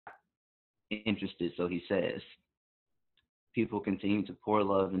interested, so he says. People continue to pour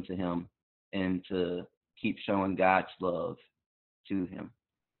love into him and to keep showing God's love to him.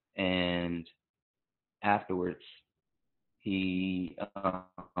 And afterwards, he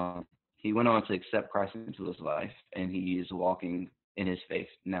he went on to accept Christ into his life, and he is walking in his faith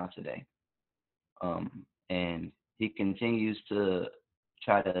now today. And he continues to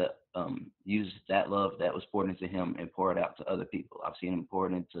try to use that love that was poured into him and pour it out to other people. I've seen him pour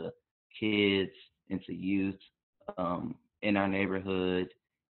it into kids, into youth in our neighborhood,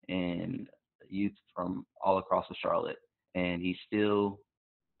 and youth from all across the Charlotte. And he's still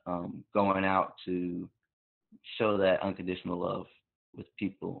going out to show that unconditional love with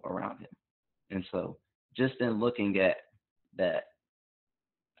people around him. And so, just in looking at that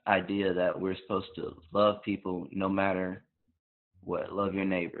idea that we're supposed to love people no matter what, love your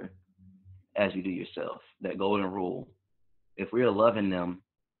neighbor as you do yourself, that golden rule, if we are loving them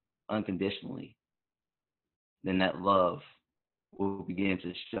unconditionally, then that love will begin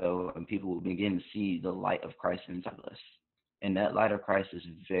to show and people will begin to see the light of Christ inside of us. And that light of Christ is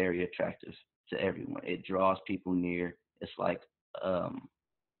very attractive to everyone. It draws people near. Um,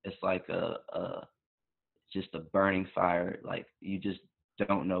 it's like a just a burning fire. Like you just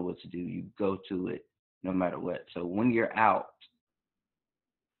don't know what to do. You go to it no matter what. So when you're out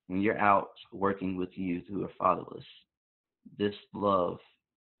working with youth who are fatherless, this love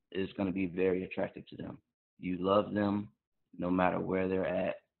is going to be very attractive to them. You love them no matter where they're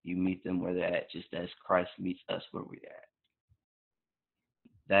at. You meet them where they're at, just as Christ meets us where we're at.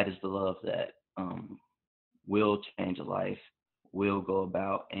 That is the love that will change a life, will go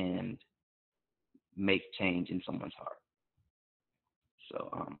about and make change in someone's heart.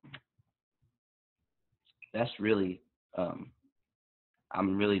 So that's really, um,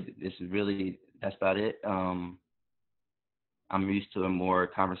 this is really, that's about it. I'm used to a more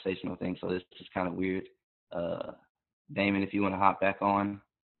conversational thing, so this is kind of weird. Uh, Damon, if you want to hop back on.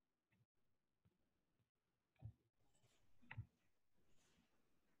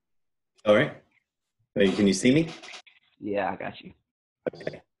 All right. Hey, can you see me? Yeah, I got you.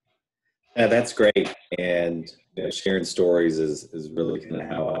 Okay. Yeah, that's great. And sharing stories is really kind of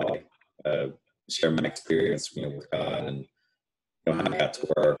how I share my experience, with God, and how I got to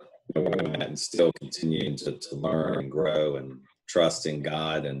where I'm at, and still continuing to learn and grow and trust in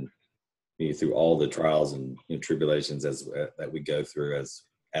God, and through all the trials and tribulations as that we go through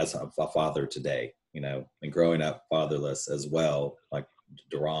as a father today, and growing up fatherless as well, like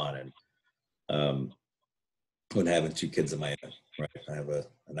Deron, and when having two kids of my own. Right, I have a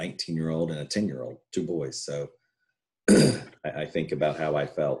 19-year-old and a 10-year-old, two boys. So I think about how I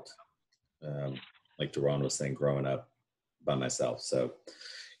felt, like Deron was saying, growing up by myself. So,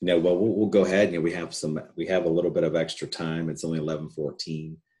 well, we'll go ahead. We have a little bit of extra time. It's only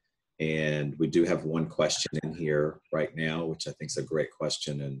 11:14, and we do have one question in here right now, which I think is a great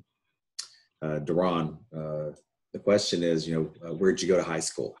question. And Deron, the question is, where'd you go to high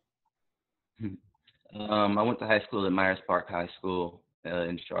school? I went to high school at Myers Park High School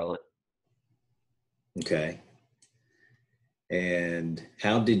in Charlotte. Okay. And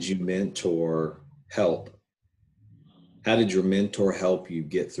how did your mentor help you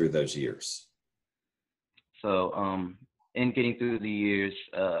get through those years? So in getting through the years,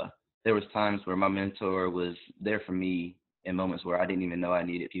 there was times where my mentor was there for me in moments where I didn't even know I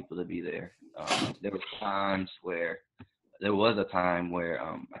needed people to be there. There was a time where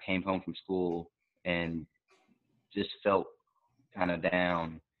I came home from school and just felt kind of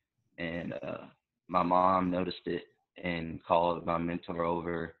down, and my mom noticed it and called my mentor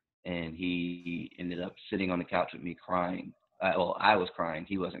over, and he ended up sitting on the couch with me crying. I was crying.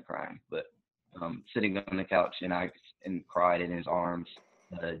 He wasn't crying, but sitting on the couch, and I cried in his arms,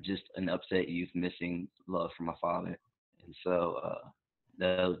 just an upset youth missing love from my father. And so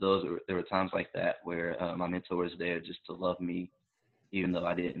there were times like that where my mentor was there just to love me, even though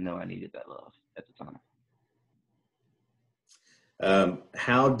I didn't know I needed that love at the time.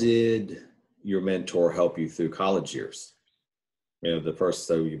 How did your mentor help you through college years?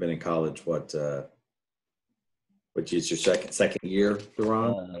 So you've been in college, which is your second year,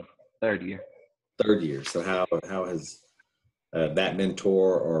 Deron? Third year. Third year. So how has that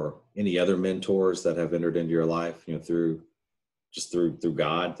mentor or any other mentors that have entered into your life, through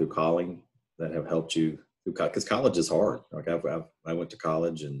God, through calling, that have helped you through, because college is hard. Like I went to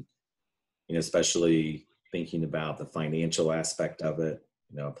college, and especially thinking about the financial aspect of it,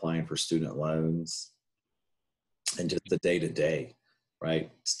 applying for student loans, and just the day to day,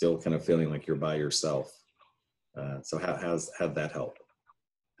 right? Still kind of feeling like you're by yourself. So how'd that help?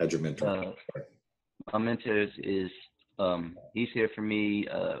 How'd your mentor? My mentor is he's here for me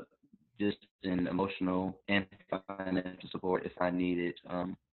just in emotional and financial support if I need it.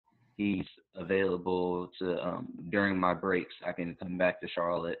 He's available to during my breaks. I can come back to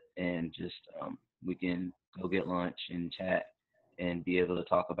Charlotte and just we can go get lunch and chat and be able to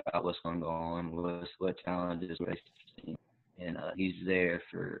talk about what's going on, what challenges we're facing, and he's there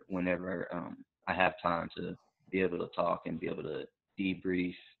for whenever I have time to be able to talk and be able to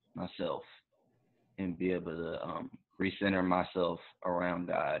debrief myself and be able to recenter myself around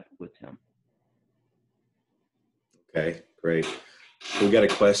God with Him. Okay, great. We got a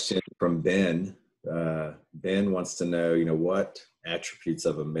question from Ben. Ben wants to know, what attributes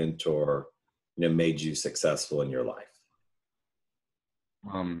of a mentor, made you successful in your life?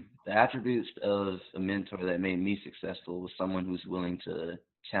 The attributes of a mentor that made me successful was someone who's willing to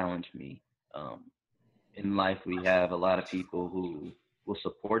challenge me. In life, we have a lot of people who will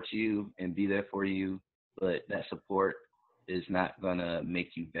support you and be there for you, but that support is not going to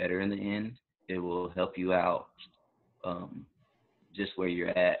make you better in the end. It will help you out um, just where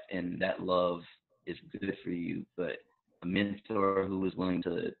you're at, and that love is good for you. But a mentor who is willing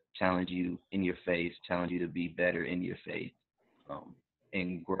to challenge you in your faith, challenge you to be better in your faith, um,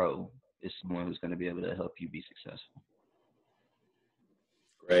 and grow is someone who's going to be able to help you be successful.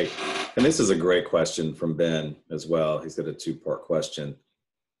 Great. And this is a great question from Ben as well. He's got a two-part question.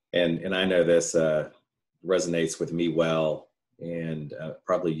 And I know this resonates with me well, and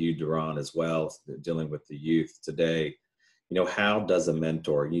probably you, Deron, as well, dealing with the youth today. How does a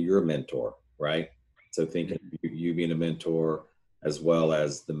mentor, you're a mentor, right? So thinking you being a mentor as well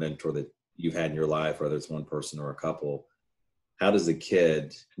as the mentor that you've had in your life, whether it's one person or a couple, how does a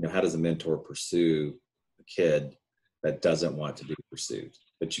kid, how does a mentor pursue a kid that doesn't want to be pursued?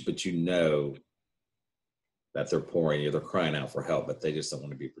 But you know that they're crying out for help, but they just don't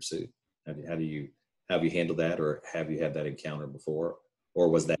want to be pursued. How do you have you handled that, or have you had that encounter before, or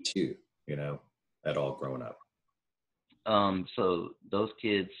was that you, at all growing up? So those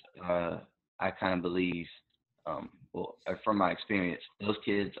kids, I kind of believe, from my experience, those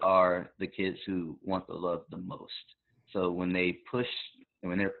kids are the kids who want the love the most. So when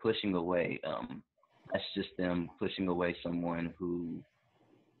they're pushing away, that's just them pushing away someone who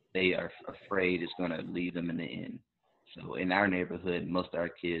they are afraid is going to leave them in the end. So in our neighborhood, most of our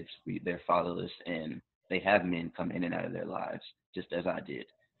kids, they're fatherless, and they have men come in and out of their lives, just as I did.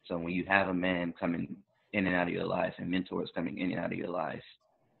 So when you have a man coming in and out of your life and mentors coming in and out of your life,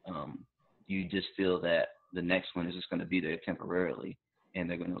 you just feel that the next one is just going to be there temporarily and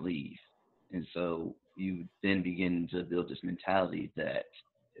they're going to leave. And so you then begin to build this mentality that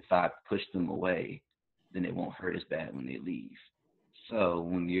if I push them away, then it won't hurt as bad when they leave. So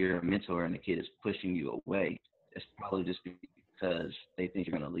when you're a mentor and the kid is pushing you away, it's probably just because they think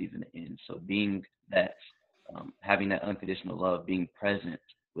you're going to leave in the end. So being that, having that unconditional love, being present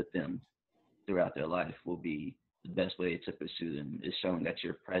with them throughout their life will be the best way to pursue them, is showing that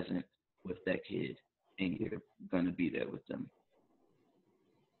you're present with that kid and you're going to be there with them.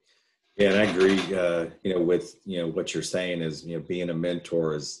 Yeah, and I agree, with, what you're saying is, being a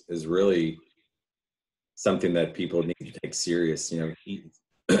mentor is really something that people need to take serious.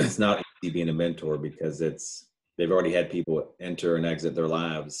 It's not easy being a mentor because they've already had people enter and exit their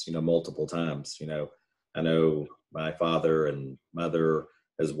lives, multiple times. I know my father and mother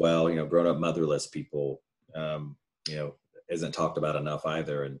as well, grown up motherless people, isn't talked about enough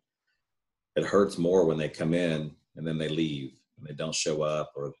either. And it hurts more when they come in and then they leave and they don't show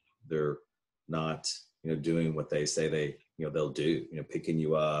up, or they're not, doing what they say they'll do, picking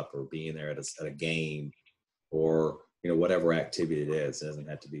you up or being there at a game, or, whatever activity it is. It doesn't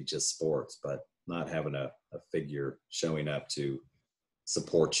have to be just sports, but not having a figure showing up to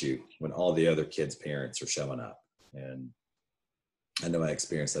support you when all the other kids' parents are showing up. And I know I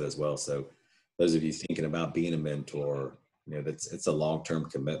experienced that as well. So those of you thinking about being a mentor, it's a long-term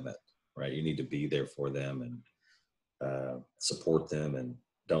commitment, right? You need to be there for them and support them, and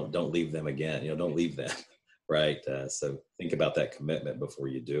don't leave them again. Don't leave them, right? So think about that commitment before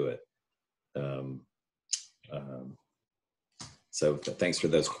you do it. So thanks for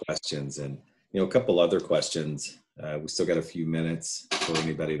those questions. And, a couple other questions. We still got a few minutes for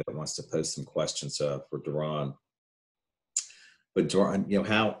anybody that wants to post some questions for Deron. But Deron,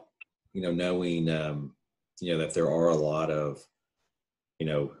 how, knowing, that there are a lot of,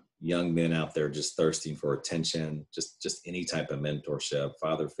 young men out there just thirsting for attention, just any type of mentorship,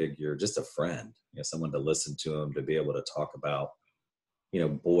 father figure, just a friend, someone to listen to them, to be able to talk about,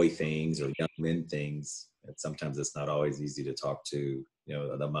 boy things or young men things. And sometimes it's not always easy to talk to,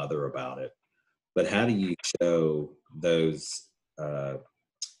 the mother about it. But how do you show those,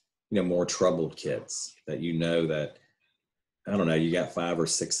 more troubled kids that that I don't know, you got 5 or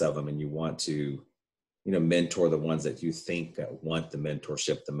 6 of them and you want to, mentor the ones that you think that want the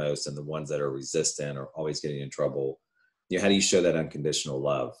mentorship the most and the ones that are resistant or always getting in trouble. How do you show that unconditional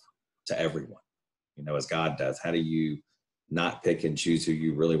love to everyone? As God does. How do you not pick and choose who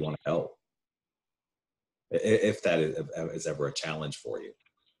you really want to help? If that is ever a challenge for you.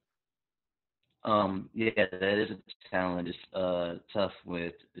 Yeah, that is a challenge. It's tough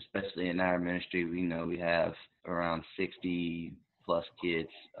with, especially in our ministry. We know we have around 60 plus kids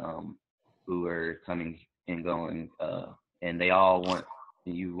who are coming and going, and they all want,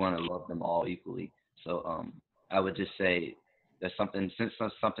 you want to love them all equally. So I would just say that's something, since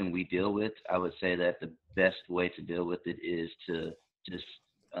that's something we deal with, I would say that the best way to deal with it is to just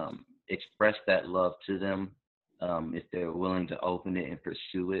express that love to them. If they're willing to open it and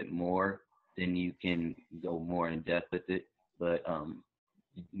pursue it more, then you can go more in depth with it. But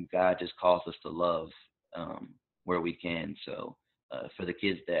God just calls us to love where we can. So for the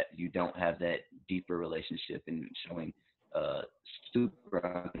kids that you don't have that deeper relationship and showing uh, super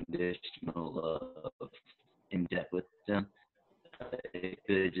unconditional love in depth with them, it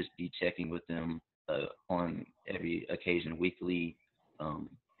could just be checking with them on every occasion, weekly,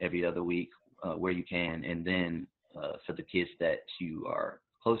 every other week, where you can. And then for the kids that you are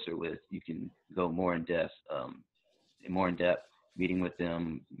closer with, you can go more in depth, meeting with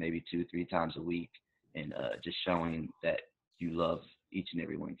them maybe 2, 3 times a week, and just showing that you love each and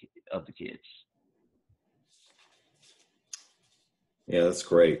every one of the kids. Yeah, that's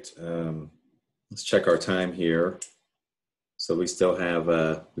great. Let's check our time here. So we still have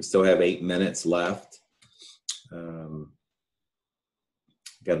 8 minutes left. Got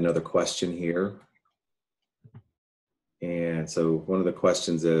another question here. And so one of the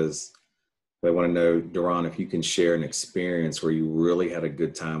questions is, I want to know, Deron, if you can share an experience where you really had a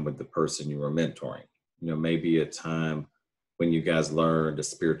good time with the person you were mentoring. Maybe a time when you guys learned a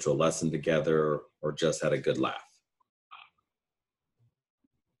spiritual lesson together or just had a good laugh.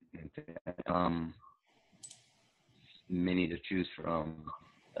 Um, Many to choose from.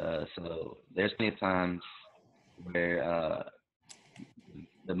 So there's many times where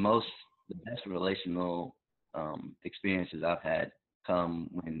the best relational experiences I've had come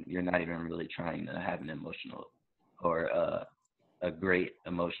when you're not even really trying to have an emotional or a great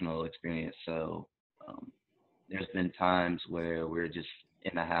emotional experience. So there's been times where we're just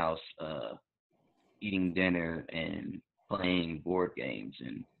in the house eating dinner and playing board games,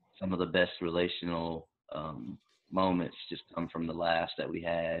 and some of the best relational moments just come from the laughs that we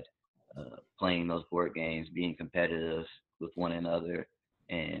had playing those board games, being competitive with one another,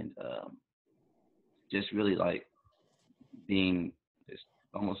 and just really like being just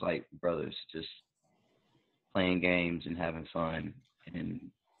almost like brothers, just playing games and having fun.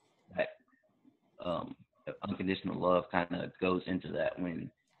 And that um, unconditional love kind of goes into that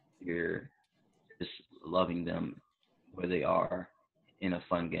when you're just loving them where they are in a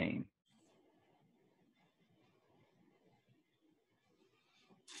fun game.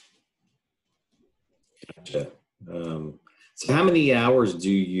 Gotcha. So how many hours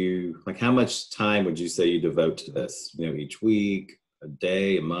how much time would you say you devote to this, each week, a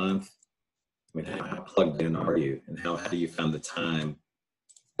day, a month? I mean, how plugged in are you, and how do you find the time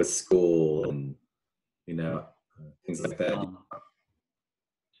with school and, you know, things like that? Um,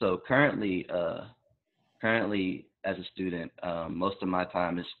 so currently as a student, most of my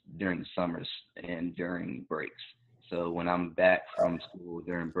time is during the summers and during breaks. So when I'm back from school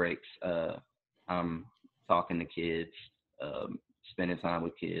during breaks, I'm talking to kids, um, spending time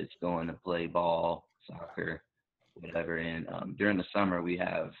with kids, going to play ball, soccer, whatever. And during the summer, we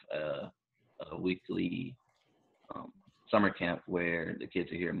have a weekly um, summer camp where the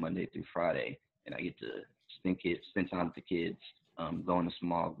kids are here Monday through Friday, and I get to spend time with the kids, go in a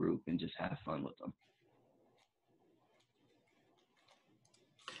small group, and just have fun with them.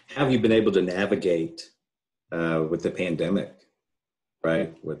 How have you been able to navigate with the pandemic,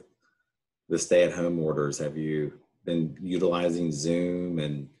 right? With the stay-at-home orders, have you been utilizing Zoom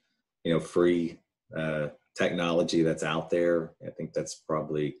and free technology that's out there? I think that's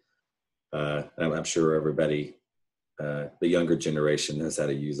probably I'm sure everybody, the younger generation, knows how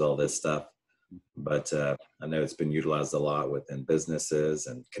to use all this stuff. But I know it's been utilized a lot within businesses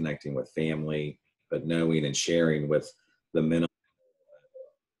and connecting with family, but knowing and sharing with the men,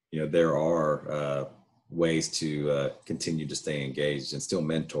 there are ways to continue to stay engaged and still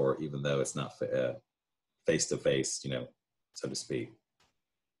mentor, even though it's not face to face, so to speak.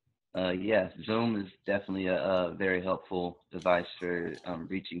 Yes, Zoom is definitely a very helpful device for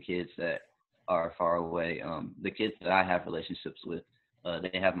reaching kids that are far away. The kids that I have relationships with,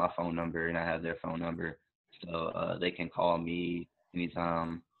 they have my phone number and I have their phone number. So they can call me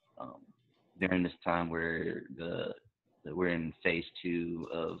anytime during this time where we're in phase 2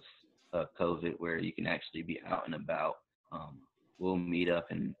 of COVID, where you can actually be out and about. Um, we'll meet up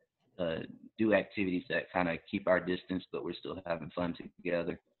and uh, do activities that kind of keep our distance, but we're still having fun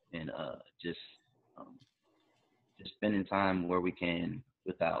together, and um, just spending time where we can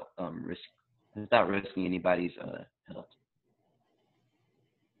without risking anybody's health.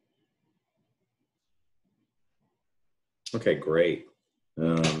 Okay, great.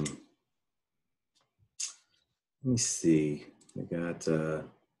 Let me see. We got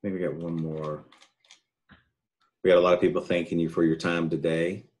maybe we got one more. We got a lot of people thanking you for your time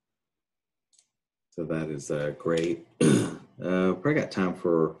today. So that is great. Probably got time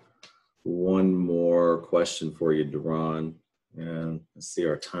for one more question for you, Deron. Let's see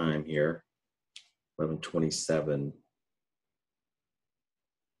our time here. 11:27.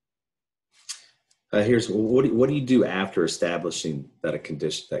 Here's what do you do after establishing that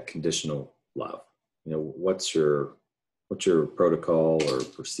conditional love? You know, what's your protocol or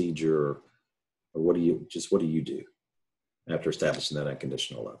procedure, or what do you do after establishing that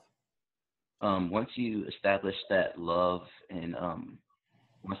unconditional love? Once you establish that love, and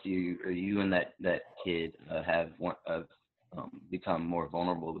once you and that kid become more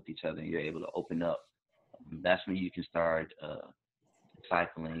vulnerable with each other, and you're able to open up, that's when you can start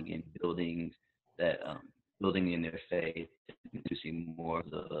discipling and that building in their faith, introducing more of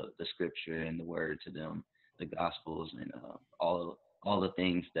the scripture and the word to them, the gospels, and all the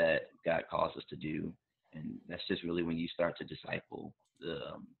things that God calls us to do. And that's just really when you start to disciple the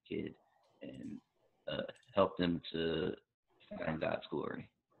kid and uh, help them to find God's glory.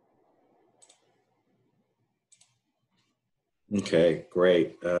 Okay,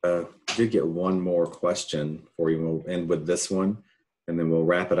 great. Did get one more question for you. We'll end with this one, and then we'll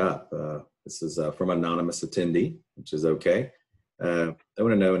wrap it up. This is from anonymous attendee, which is okay. I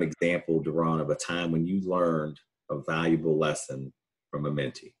want to know an example, Deron, of a time when you learned a valuable lesson from a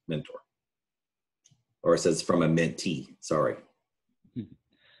mentor, or it says from a mentee. Sorry.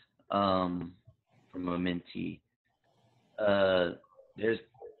 From a mentee, there's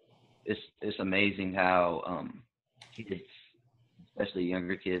it's amazing how kids, especially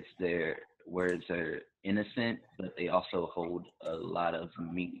younger kids, their words are innocent, but they also hold a lot of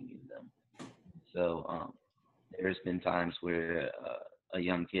meaning in them. So there's been times where a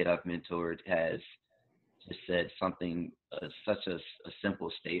young kid I've mentored has just said something, such as a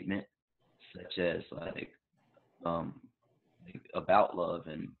simple statement, such as um, like about love,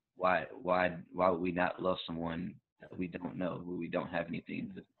 and why would we not love someone that we don't know, who we don't have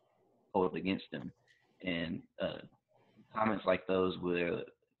anything to hold against them, and comments like those where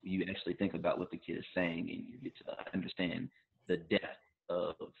you actually think about what the kid is saying, and you get to understand the depth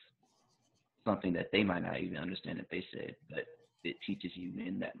of something that they might not even understand that they said, but it teaches you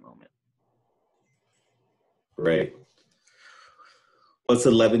in that moment. Great. Well, it's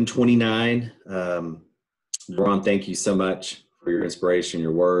 11:29. Deron, thank you so much for your inspiration,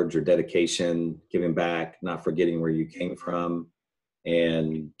 your words, your dedication, giving back, not forgetting where you came from,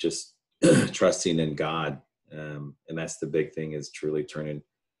 and just trusting in God. And that's the big thing, is truly turning,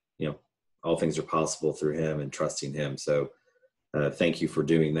 all things are possible through him and trusting him. So thank you for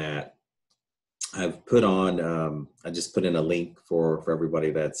doing that. I've put on, I just put in a link for everybody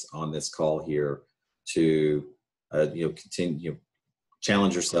that's on this call here to, continue,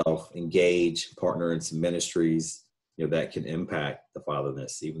 challenge yourself, engage, partner in some ministries, that can impact the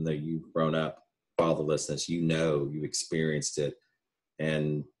fatherless. Even though you've grown up fatherlessness, you experienced it,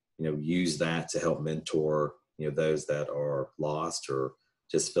 and, use that to help mentor, those that are lost or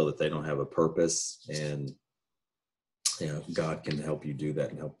just feel that they don't have a purpose. And, God can help you do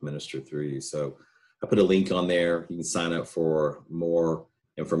that and help minister through you. So I put a link on there. You can sign up for more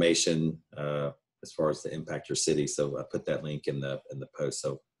information as far as to impact your city. So I put that link in the post.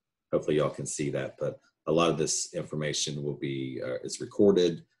 So hopefully y'all can see that. But a lot of this information will be it's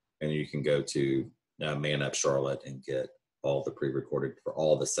recorded, and you can go to Man Up Charlotte and get all the pre-recorded for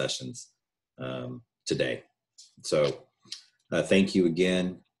all the sessions today. So thank you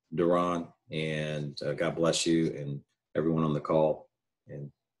again, Deron, and God bless you and everyone on the call,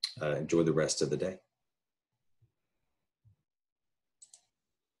 and enjoy the rest of the day.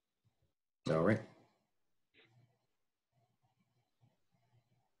 All right.